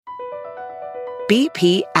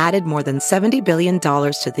BP added more than $70 billion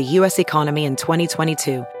to the U.S. economy in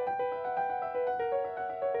 2022.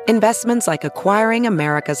 Investments like acquiring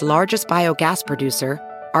America's largest biogas producer,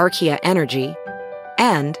 Archaea Energy,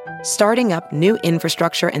 and starting up new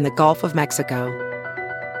infrastructure in the Gulf of Mexico.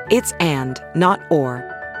 It's and, not or.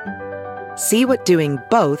 See what doing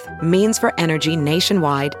both means for energy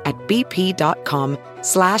nationwide at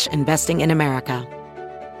bp.com/investing in America.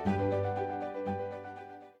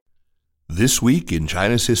 This week in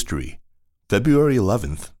China's history, February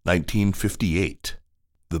 11th, 1958,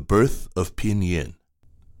 the birth of pinyin.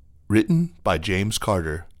 Written by James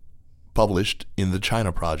Carter, published in the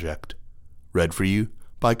China Project. Read for you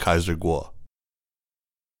by Kaiser Guo.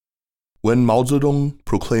 When Mao Zedong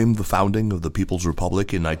proclaimed the founding of the People's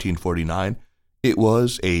Republic in 1949, it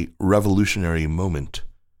was a revolutionary moment.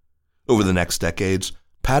 Over the next decades,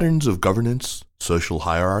 patterns of governance, social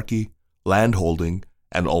hierarchy, landholding,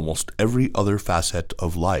 and almost every other facet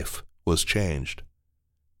of life was changed,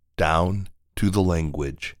 down to the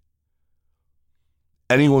language.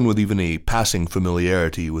 Anyone with even a passing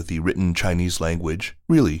familiarity with the written Chinese language,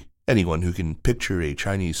 really anyone who can picture a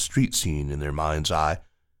Chinese street scene in their mind's eye,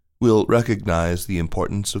 will recognize the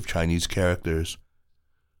importance of Chinese characters.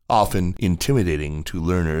 Often intimidating to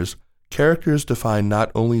learners, characters define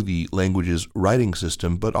not only the language's writing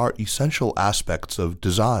system but are essential aspects of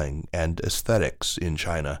design and aesthetics in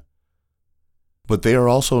China. But they are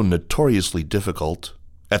also notoriously difficult,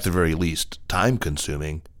 at the very least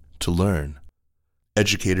time-consuming, to learn.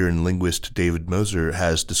 Educator and linguist David Moser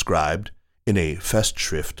has described, in a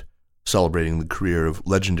Festschrift celebrating the career of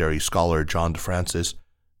legendary scholar John DeFrancis,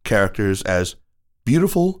 characters as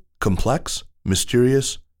beautiful, complex,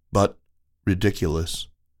 mysterious, but ridiculous.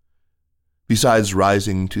 Besides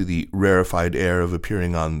rising to the rarefied air of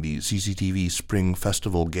appearing on the CCTV Spring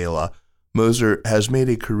Festival Gala, Moser has made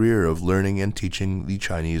a career of learning and teaching the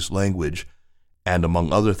Chinese language, and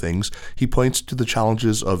among other things, he points to the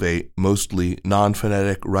challenges of a mostly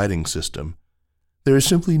non-phonetic writing system. There is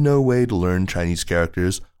simply no way to learn Chinese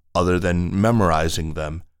characters other than memorizing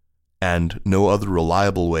them, and no other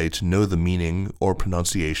reliable way to know the meaning or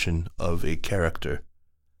pronunciation of a character.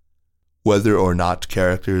 Whether or not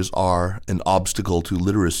characters are an obstacle to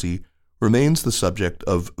literacy remains the subject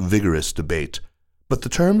of vigorous debate, but the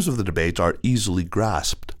terms of the debate are easily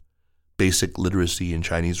grasped. Basic literacy in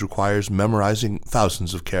Chinese requires memorizing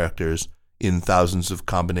thousands of characters in thousands of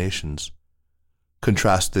combinations.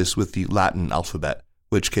 Contrast this with the Latin alphabet,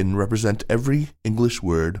 which can represent every English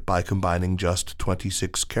word by combining just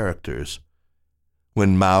 26 characters.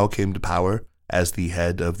 When Mao came to power, as the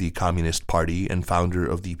head of the Communist Party and founder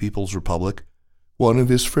of the People's Republic, one of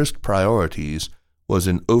his first priorities was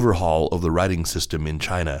an overhaul of the writing system in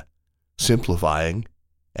China, simplifying,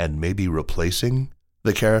 and maybe replacing,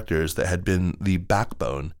 the characters that had been the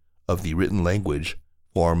backbone of the written language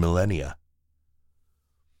for millennia.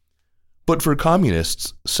 But for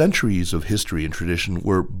communists, centuries of history and tradition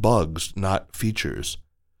were bugs, not features.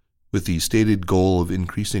 With the stated goal of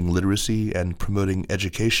increasing literacy and promoting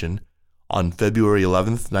education, on February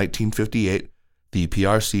 11, 1958, the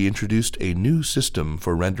PRC introduced a new system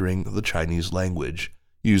for rendering the Chinese language,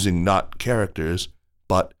 using not characters,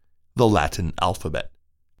 but the Latin alphabet,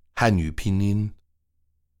 Hanyu pinyin.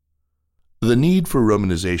 The need for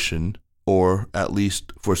romanization, or at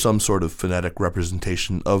least for some sort of phonetic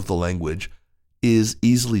representation of the language, is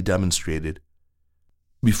easily demonstrated.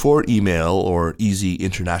 Before email or easy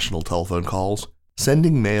international telephone calls,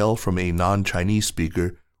 sending mail from a non-Chinese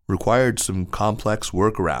speaker required some complex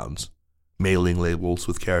workarounds, mailing labels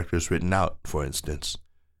with characters written out, for instance.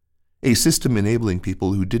 A system enabling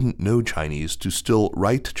people who didn't know Chinese to still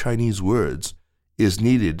write Chinese words is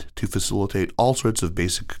needed to facilitate all sorts of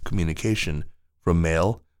basic communication, from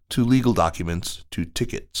mail to legal documents to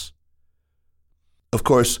tickets. Of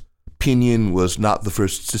course, pinyin was not the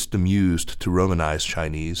first system used to Romanize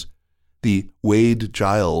Chinese. The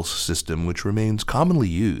Wade-Giles system, which remains commonly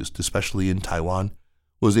used, especially in Taiwan,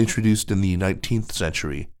 was introduced in the 19th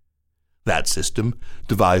century. That system,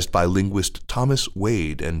 devised by linguist Thomas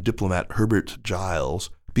Wade and diplomat Herbert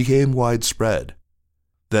Giles, became widespread.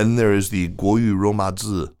 Then there is the Guoyu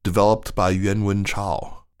Romazi, developed by Yuan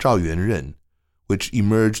Wenchao, Zhao Yuanren, which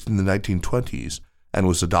emerged in the 1920s and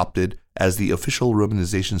was adopted as the official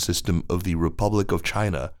romanization system of the Republic of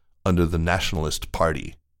China under the Nationalist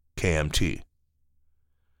Party, KMT.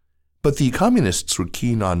 But the Communists were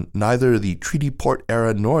keen on neither the Treaty Port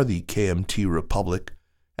era nor the KMT Republic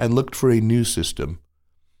and looked for a new system,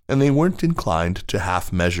 and they weren't inclined to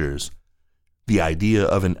half measures. The idea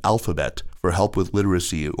of an alphabet for help with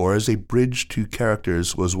literacy or as a bridge to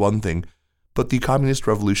characters was one thing, But the Communist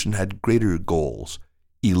Revolution had greater goals,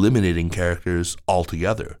 eliminating characters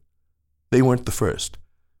altogether. They weren't the first.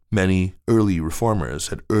 Many early reformers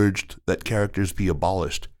had urged that characters be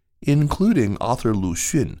abolished, including author Lu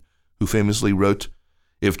Xun, who famously wrote,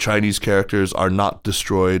 "If Chinese characters are not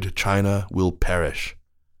destroyed, China will perish."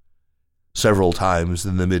 Several times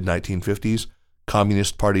in the mid-1950s,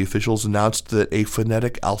 Communist Party officials announced that a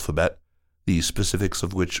phonetic alphabet, the specifics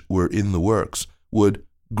of which were in the works, would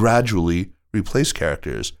gradually replace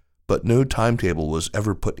characters, but no timetable was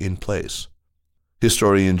ever put in place.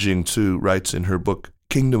 Historian Jing Tsu writes in her book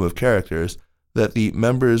Kingdom of Characters that the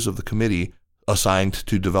members of the committee assigned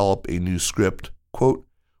to develop a new script, quote,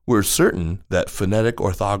 were certain that phonetic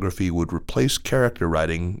orthography would replace character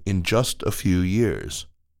writing in just a few years.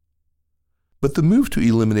 But the move to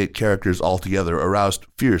eliminate characters altogether aroused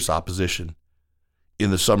fierce opposition.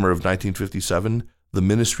 In the summer of 1957, the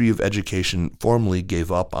Ministry of Education formally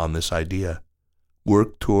gave up on this idea.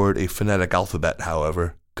 Work toward a phonetic alphabet,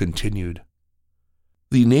 however, continued.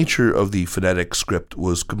 The nature of the phonetic script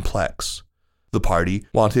was complex. The party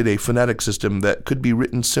wanted a phonetic system that could be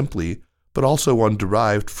written simply, but also one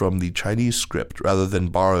derived from the Chinese script rather than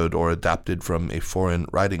borrowed or adapted from a foreign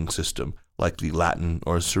writing system like the Latin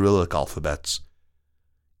or Cyrillic alphabets.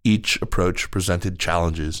 Each approach presented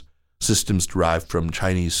challenges. Systems derived from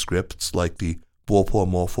Chinese scripts like the Bo-Po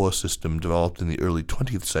Mo-Fo system developed in the early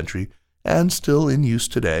 20th century and still in use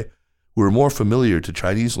today were more familiar to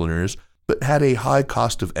Chinese learners but had a high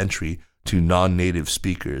cost of entry to non-native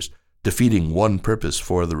speakers, defeating one purpose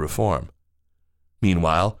for the reform.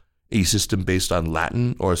 Meanwhile, a system based on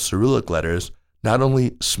Latin or Cyrillic letters not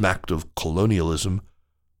only smacked of colonialism,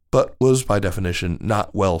 but was by definition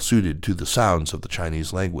not well suited to the sounds of the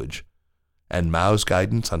Chinese language, and Mao's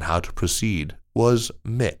guidance on how to proceed was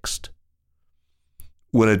mixed.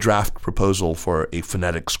 When a draft proposal for a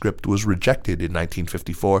phonetic script was rejected in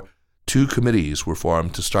 1954, two committees were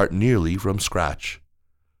formed to start nearly from scratch.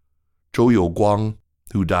 Zhou Youguang,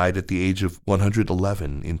 who died at the age of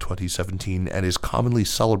 111 in 2017 and is commonly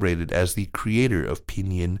celebrated as the creator of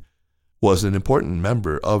pinyin, was an important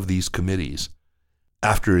member of these committees.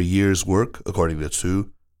 After a year's work, according to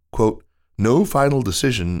Tsu, quote, no final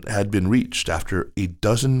decision had been reached after a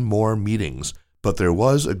dozen more meetings, but there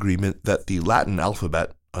was agreement that the Latin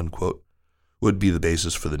alphabet, unquote, would be the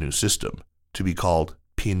basis for the new system, to be called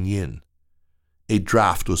pinyin. A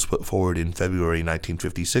draft was put forward in February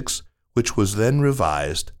 1956, which was then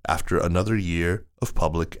revised after another year of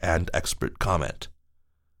public and expert comment.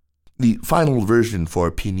 The final version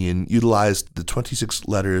for pinyin utilized the 26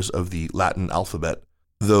 letters of the Latin alphabet,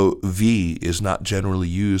 though V is not generally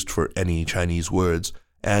used for any Chinese words,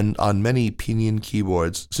 and on many pinyin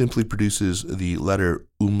keyboards simply produces the letter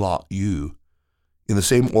umlaut U, in the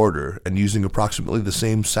same order and using approximately the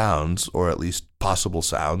same sounds, or at least possible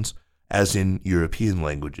sounds, as in European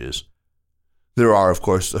languages. There are, of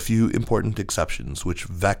course, a few important exceptions which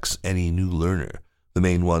vex any new learner, the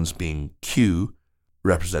main ones being Q,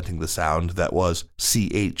 representing the sound that was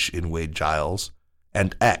CH in Wade Giles,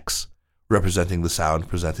 and X, representing the sound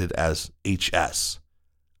presented as HS.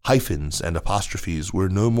 Hyphens and apostrophes were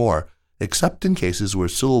no more, except in cases where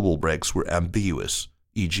syllable breaks were ambiguous,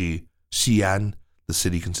 e.g., Xi'an, the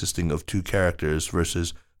city consisting of two characters,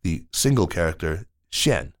 versus the single character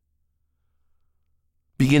Xian.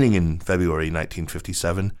 Beginning in February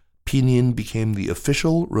 1957, pinyin became the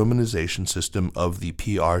official romanization system of the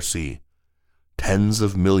PRC. Tens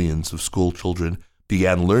of millions of school children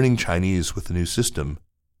began learning Chinese with the new system.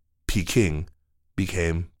 Peking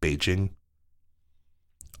became Beijing.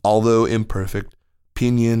 Although imperfect,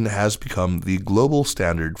 pinyin has become the global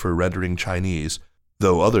standard for rendering Chinese,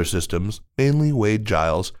 though other systems, mainly Wade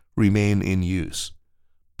Giles, remain in use.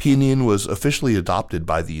 Pinyin was officially adopted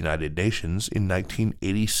by the United Nations in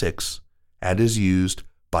 1986 and is used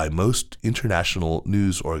by most international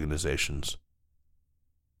news organizations.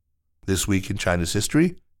 This Week in China's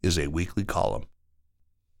History is a weekly column.